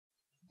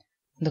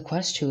The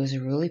Quest 2 is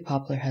a really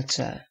popular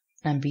headset,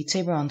 and Beat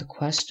Saber on the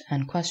Quest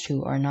and Quest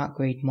 2 are not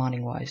great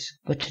modding wise,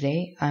 but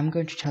today I'm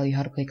going to tell you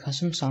how to play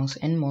custom songs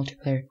in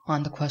multiplayer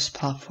on the Quest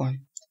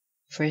platform.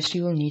 First,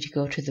 you will need to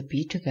go to the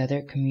Beat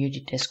Together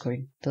community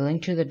Discord. The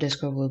link to the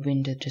Discord will be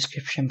in the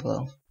description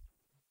below.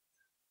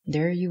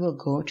 There you will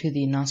go to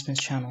the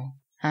announcements channel,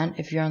 and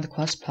if you're on the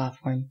Quest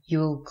platform, you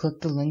will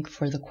click the link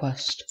for the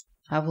Quest.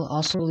 I will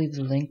also leave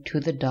the link to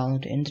the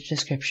download in the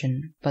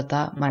description, but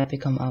that might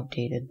become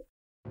outdated.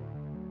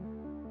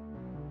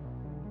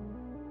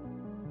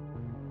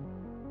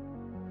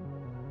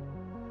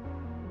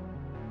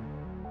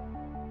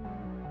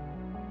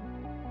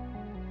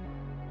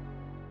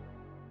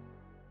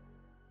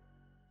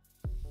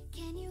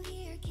 Can you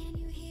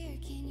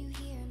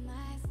hear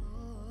my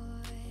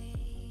voice?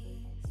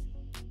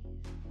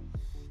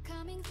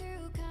 Coming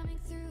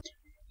through.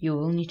 You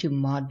will need to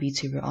mod Beat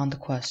Saber on the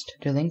Quest.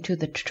 The link to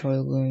the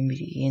tutorial will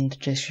be in the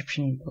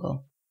description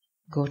below.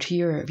 Go to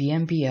your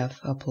BMBF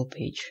upload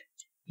page.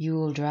 You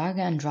will drag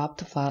and drop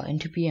the file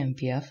into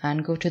BMBF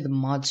and go to the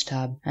Mods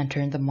tab and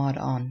turn the mod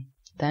on.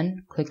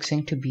 Then click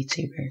Sync to Beat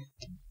Saber.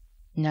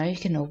 Now you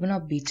can open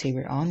up Beat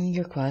Saber on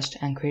your Quest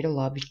and create a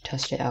lobby to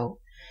test it out.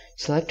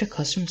 Select a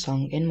custom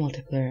song in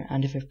multiplayer,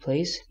 and if it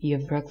plays, you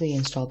have correctly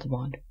installed the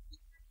mod.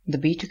 The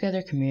Beat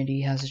Together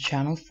community has a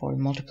channel for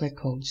multiplayer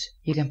codes.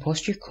 You can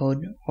post your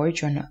code or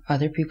join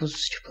other people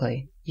to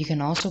play. You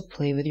can also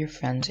play with your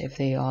friends if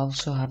they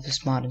also have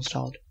this mod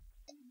installed.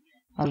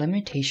 A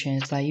limitation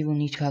is that you will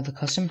need to have the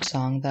custom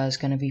song that is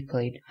going to be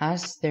played,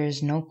 as there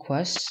is no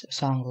Quest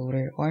song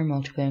loader or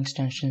multiplayer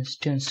extensions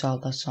to install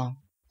that song.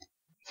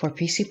 For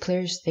PC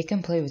players, they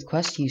can play with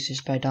Quest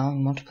users by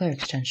downloading multiplayer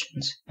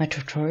extensions. My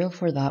tutorial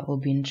for that will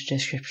be in the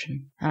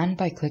description. And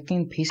by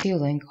clicking the PC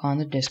link on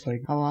the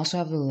Discord, I will also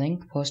have the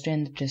link posted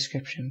in the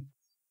description.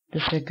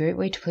 This is a great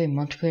way to play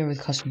multiplayer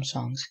with custom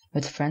songs,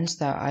 with friends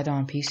that are either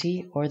on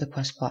PC or the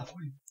Quest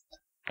platform.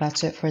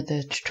 That's it for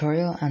the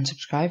tutorial, and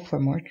subscribe for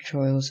more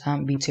tutorials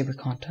and Beat Saber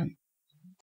content.